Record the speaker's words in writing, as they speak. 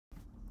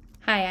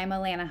Hi, I'm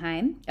Alana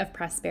Heim of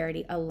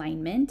Prosperity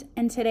Alignment,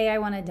 and today I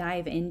want to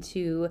dive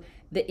into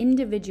the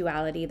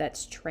individuality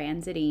that's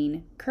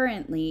transiting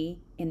currently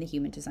in the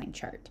human design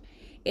chart.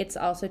 It's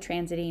also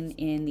transiting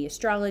in the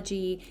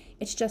astrology.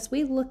 It's just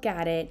we look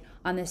at it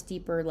on this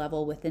deeper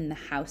level within the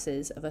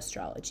houses of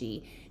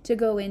astrology to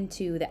go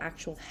into the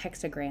actual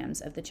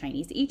hexagrams of the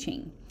Chinese I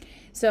Ching.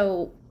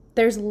 So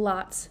there's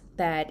lots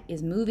that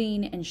is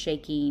moving and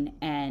shaking,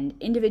 and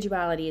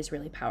individuality is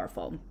really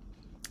powerful.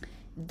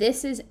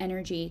 This is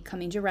energy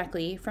coming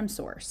directly from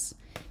source.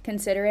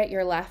 Consider it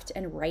your left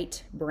and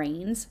right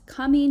brains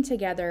coming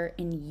together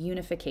in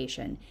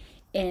unification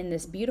in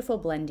this beautiful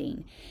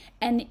blending.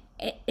 And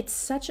it's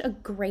such a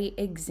great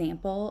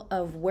example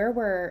of where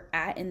we're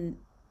at in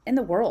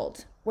the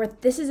world, where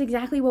this is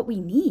exactly what we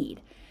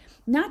need.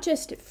 Not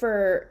just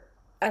for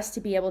us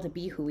to be able to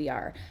be who we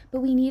are,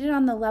 but we need it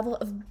on the level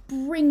of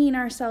bringing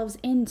ourselves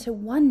into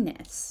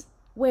oneness,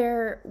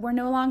 where we're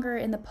no longer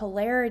in the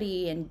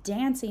polarity and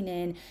dancing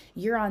in,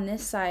 you're on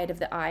this side of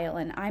the aisle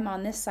and I'm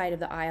on this side of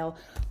the aisle.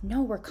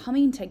 No, we're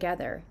coming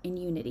together in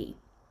unity.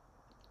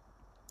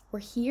 We're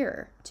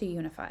here to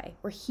unify.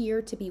 We're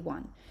here to be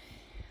one.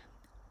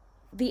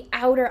 The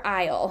outer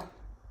aisle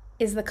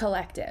is the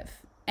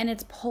collective, and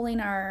it's pulling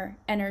our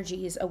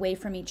energies away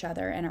from each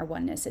other and our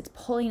oneness. It's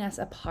pulling us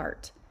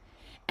apart.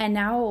 And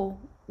now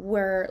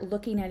we're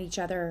looking at each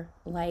other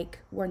like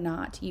we're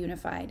not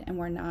unified and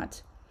we're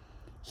not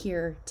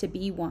here to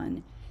be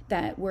one,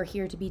 that we're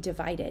here to be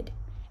divided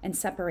and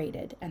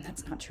separated, and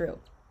that's not true.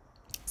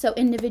 So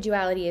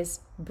individuality is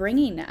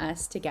bringing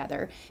us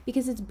together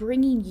because it's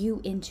bringing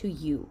you into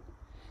you,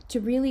 to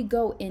really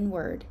go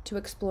inward, to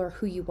explore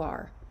who you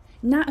are,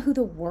 not who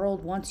the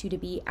world wants you to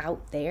be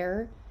out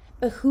there,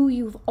 but who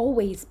you've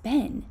always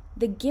been,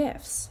 the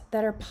gifts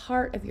that are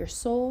part of your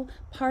soul,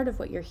 part of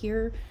what you're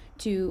here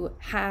to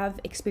have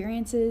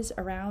experiences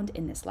around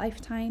in this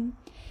lifetime.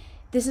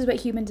 This is what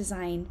human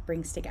design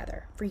brings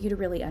together for you to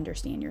really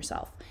understand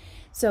yourself.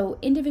 So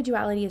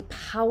individuality is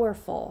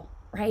powerful,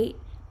 right?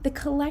 The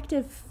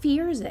collective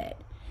fears it.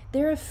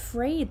 They're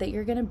afraid that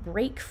you're going to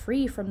break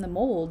free from the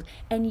mold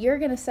and you're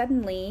going to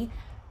suddenly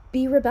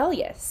be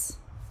rebellious.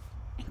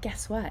 And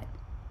guess what?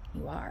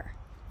 You are.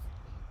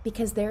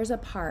 Because there's a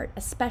part,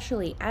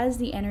 especially as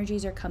the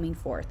energies are coming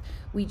forth.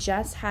 We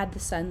just had the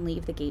sun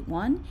leave the gate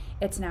 1.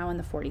 It's now in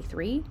the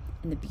 43.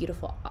 And the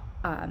beautiful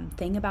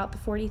thing about the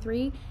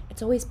 43,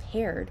 it's always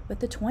paired with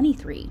the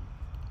 23,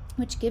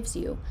 which gives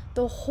you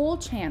the whole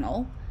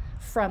channel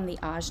from the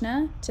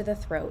ajna to the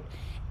throat.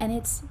 And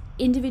it's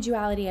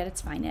individuality at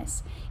its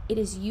finest. It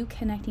is you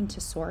connecting to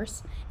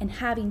source and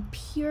having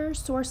pure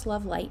source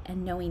love light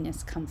and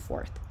knowingness come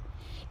forth.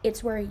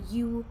 It's where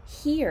you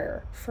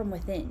hear from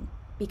within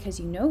because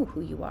you know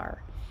who you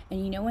are.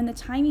 And you know when the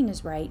timing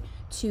is right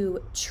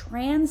to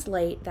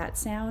translate that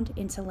sound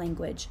into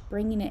language,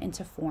 bringing it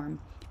into form,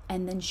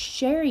 and then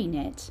sharing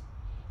it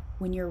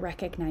when you're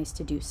recognized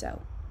to do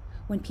so.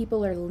 When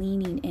people are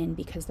leaning in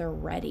because they're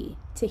ready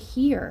to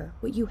hear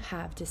what you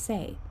have to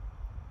say.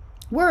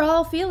 We're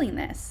all feeling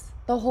this,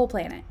 the whole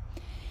planet.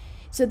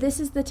 So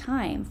this is the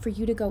time for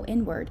you to go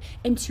inward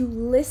and to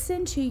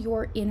listen to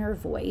your inner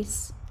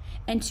voice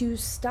and to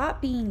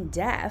stop being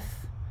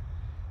deaf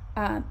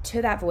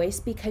to that voice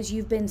because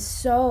you've been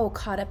so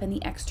caught up in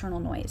the external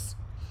noise.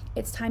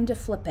 It's time to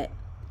flip it,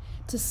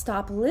 to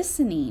stop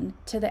listening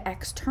to the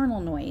external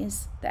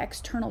noise, the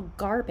external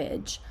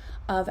garbage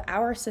of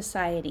our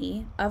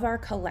society, of our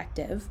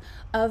collective,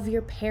 of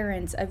your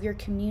parents, of your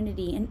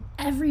community, and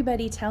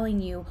everybody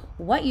telling you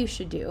what you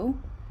should do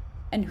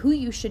and who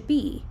you should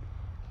be.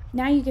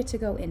 Now you get to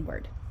go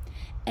inward.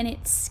 And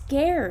it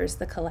scares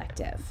the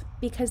collective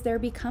because there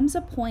becomes a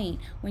point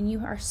when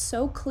you are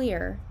so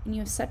clear and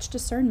you have such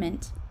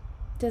discernment,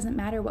 it doesn't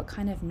matter what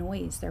kind of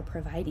noise they're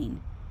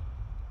providing.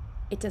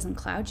 It doesn't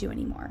cloud you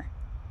anymore.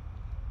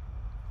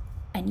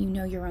 And you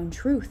know your own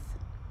truth.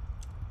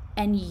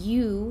 And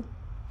you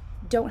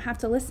don't have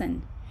to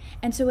listen.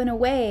 And so in a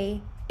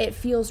way, it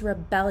feels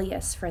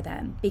rebellious for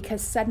them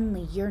because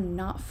suddenly you're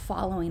not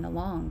following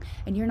along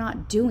and you're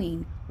not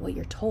doing what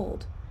you're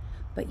told,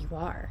 but you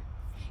are.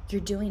 You're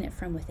doing it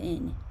from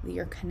within, with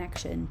your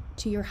connection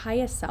to your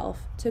highest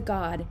self, to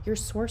God, your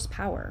source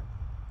power.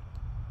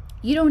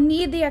 You don't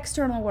need the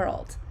external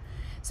world.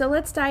 So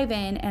let's dive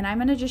in, and I'm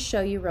going to just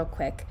show you real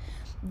quick.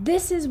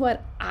 This is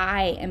what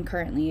I am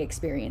currently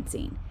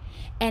experiencing.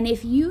 And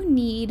if you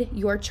need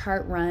your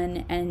chart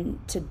run and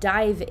to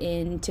dive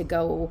in, to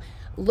go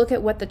look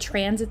at what the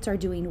transits are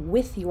doing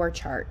with your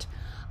chart,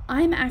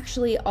 I'm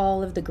actually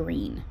all of the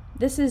green.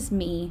 This is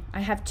me.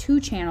 I have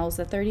 2 channels,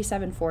 the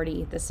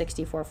 3740, the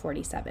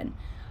 6447.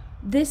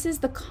 This is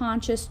the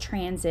conscious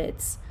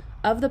transits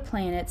of the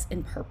planets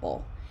in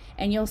purple.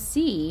 And you'll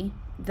see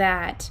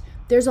that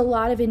there's a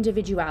lot of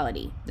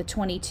individuality. The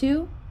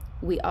 22,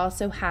 we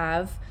also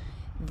have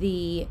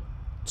the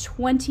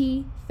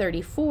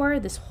 2034,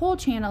 this whole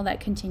channel that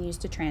continues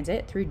to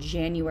transit through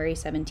January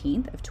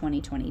 17th of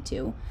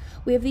 2022.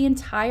 We have the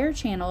entire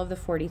channel of the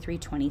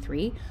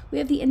 4323. We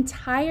have the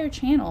entire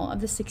channel of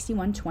the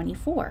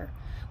 6124.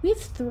 We have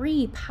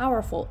 3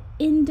 powerful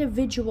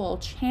individual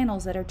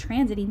channels that are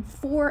transiting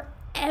for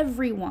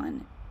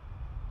everyone.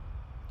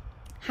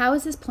 How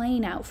is this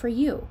playing out for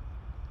you?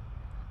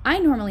 I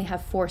normally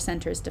have 4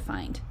 centers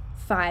defined,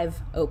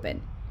 5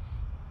 open.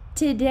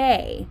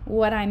 Today,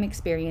 what I'm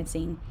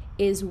experiencing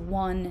is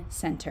 1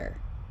 center,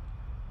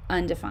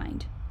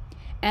 undefined.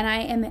 And I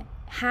am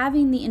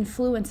having the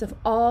influence of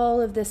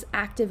all of this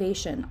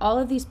activation. All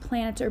of these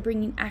planets are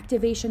bringing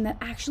activation that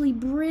actually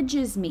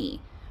bridges me,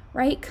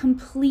 right?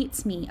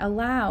 Completes me,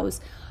 allows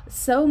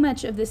so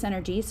much of this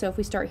energy. So if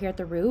we start here at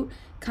the root,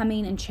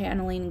 coming and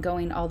channeling,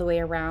 going all the way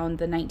around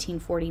the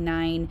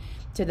 1949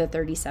 to the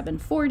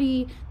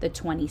 3740, the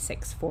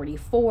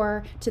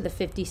 2644, to the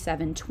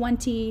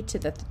 5720, to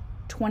the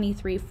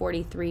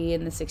 2343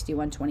 and the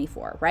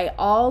 6124, right?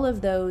 All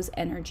of those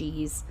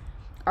energies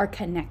are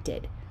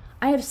connected.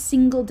 I have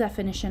single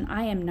definition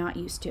I am not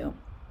used to.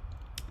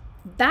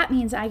 That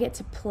means I get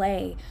to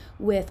play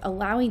with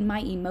allowing my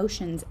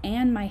emotions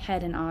and my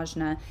head and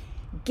ajna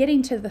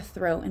getting to the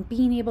throat and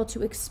being able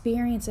to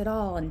experience it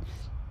all and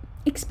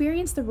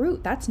experience the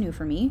root. That's new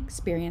for me.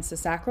 Experience the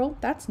sacral.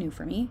 That's new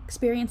for me.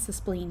 Experience the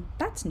spleen.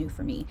 That's new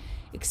for me.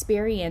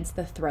 Experience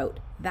the throat.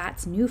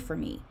 That's new for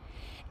me.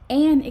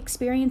 And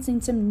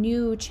experiencing some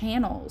new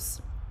channels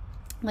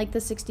like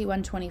the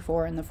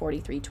 6124 and the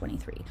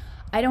 4323.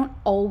 I don't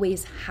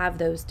always have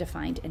those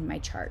defined in my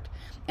chart.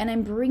 And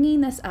I'm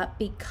bringing this up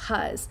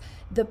because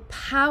the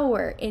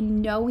power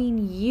in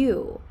knowing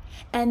you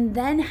and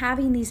then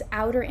having these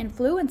outer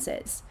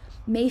influences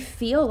may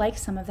feel like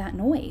some of that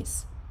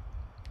noise.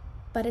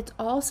 But it's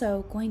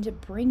also going to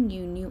bring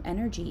you new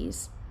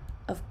energies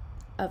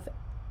of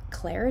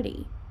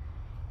clarity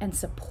and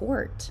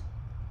support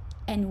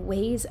and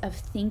ways of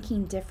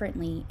thinking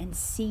differently and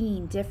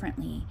seeing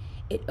differently.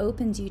 It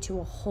opens you to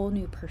a whole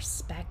new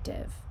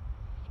perspective.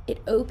 It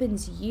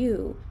opens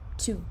you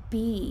to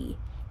be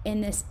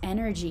in this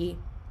energy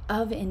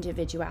of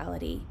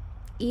individuality.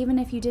 Even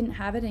if you didn't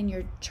have it in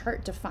your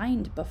chart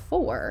defined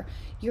before,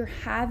 you're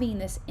having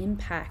this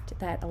impact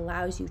that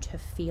allows you to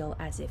feel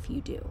as if you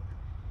do.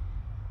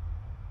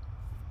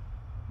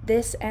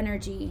 This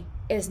energy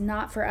is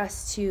not for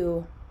us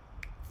to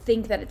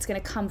think that it's going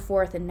to come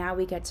forth and now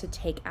we get to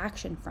take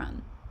action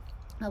from.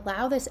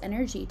 Allow this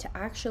energy to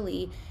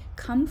actually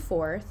come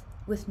forth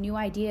with new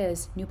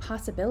ideas, new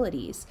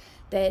possibilities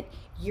that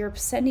you're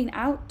sending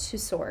out to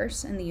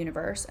source in the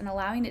universe and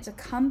allowing it to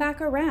come back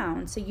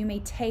around so you may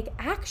take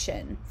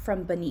action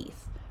from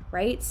beneath,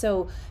 right?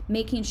 So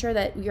making sure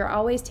that you're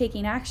always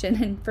taking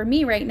action. And for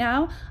me right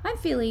now, I'm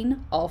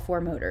feeling all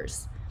 4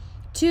 motors.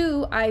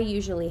 2 I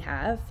usually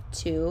have,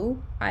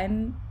 2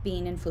 I'm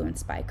being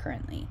influenced by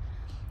currently.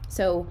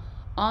 So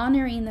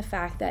honoring the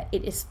fact that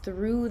it is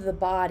through the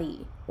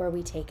body where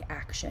we take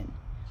action.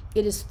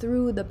 It is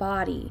through the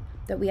body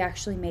that we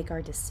actually make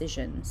our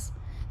decisions.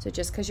 So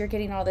just because you're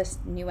getting all this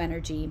new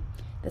energy,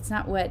 that's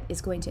not what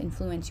is going to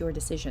influence your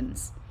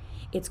decisions.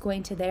 It's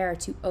going to there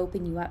to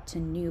open you up to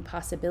new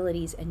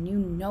possibilities and new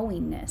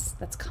knowingness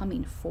that's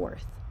coming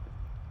forth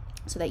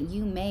so that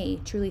you may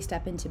truly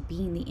step into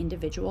being the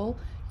individual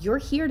you're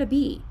here to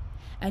be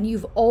and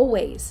you've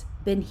always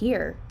been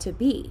here to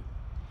be.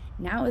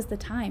 Now is the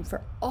time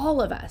for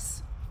all of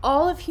us,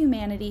 all of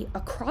humanity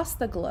across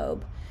the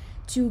globe,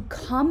 to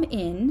come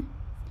in,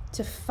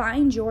 to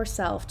find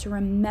yourself, to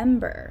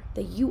remember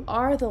that you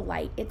are the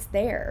light. It's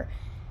there.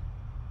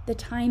 The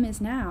time is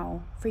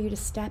now for you to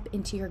step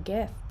into your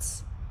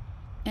gifts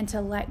and to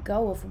let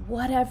go of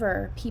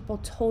whatever people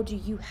told you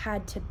you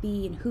had to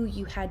be and who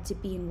you had to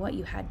be and what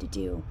you had to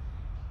do.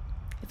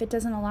 If it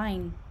doesn't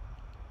align,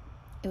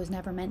 it was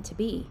never meant to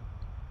be.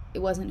 It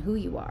wasn't who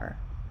you are.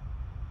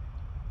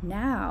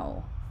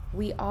 Now,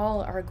 we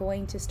all are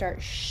going to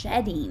start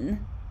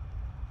shedding,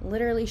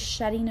 literally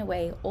shedding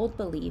away old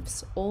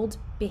beliefs, old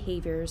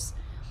behaviors,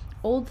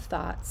 old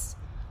thoughts,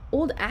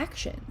 old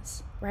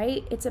actions,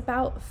 right? It's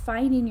about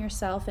finding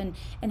yourself, and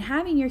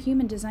having your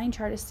human design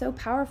chart is so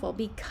powerful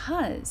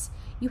because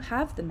you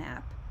have the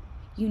map.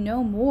 You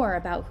know more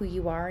about who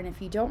you are, and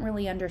if you don't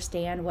really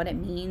understand what it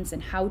means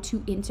and how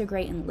to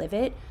integrate and live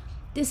it,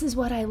 this is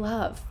what I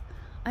love.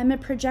 I'm a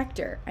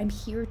projector. I'm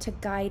here to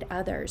guide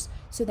others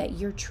so that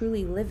you're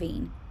truly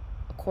living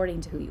according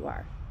to who you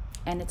are.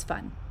 And it's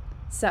fun.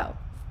 So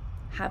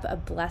have a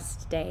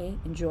blessed day.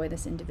 Enjoy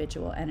this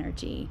individual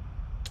energy.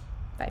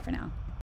 Bye for now.